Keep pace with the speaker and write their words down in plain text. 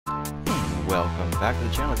Welcome back to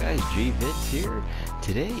the channel, guys. Gvids here.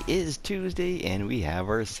 Today is Tuesday and we have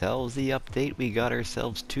ourselves the update. We got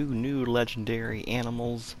ourselves two new legendary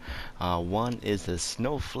animals. One is a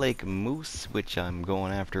snowflake moose, which I'm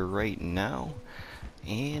going after right now.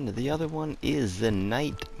 And the other one is the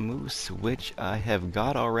night moose, which I have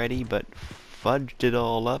got already, but fudged it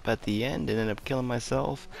all up at the end and ended up killing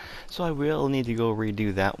myself. So I will need to go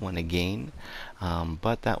redo that one again.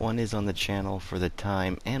 But that one is on the channel for the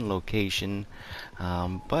time and location.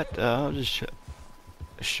 I'll just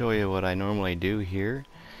show you what I normally do here.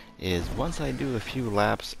 Is once I do a few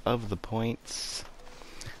laps of the points,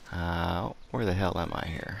 where the hell am I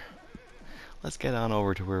here? Let's get on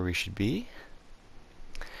over to where we should be.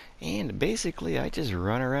 And basically I just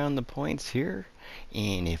run around the points here,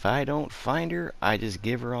 and if I don't find her, I just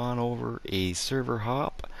give her on over a server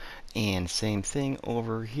hop. And same thing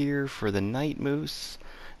over here for the night moose.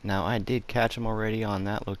 Now I did catch him already on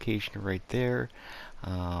that location right there,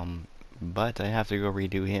 but I have to go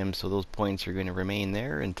redo him, so those points are going to remain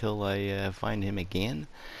there until I find him again.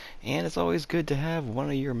 And it's always good to have one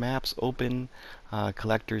of your maps open,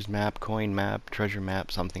 collector's map, coin map, treasure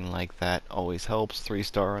map, something like that. Always helps.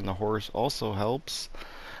 3-star on the horse also helps.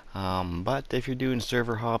 But if you're doing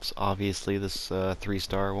server hops, obviously this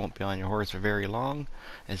 3-star won't be on your horse for very long.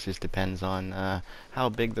 It just depends on how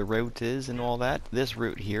big the route is and all that. This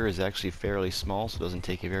route here is actually fairly small, so it doesn't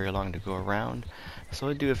take you very long to go around. So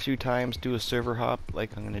I do a few times, do a server hop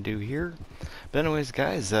like I'm going to do here. But anyways,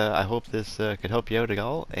 guys, I hope this could help you out at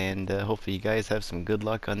all, and hopefully you guys have some good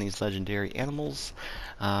luck on these legendary animals.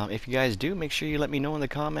 If you guys do, make sure you let me know in the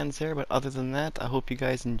comments there. But other than that, I hope you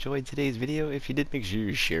guys enjoyed today's video. If you did, make sure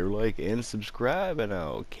you share, like, and subscribe, and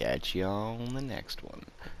I'll catch you on the next one.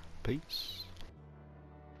 Peace.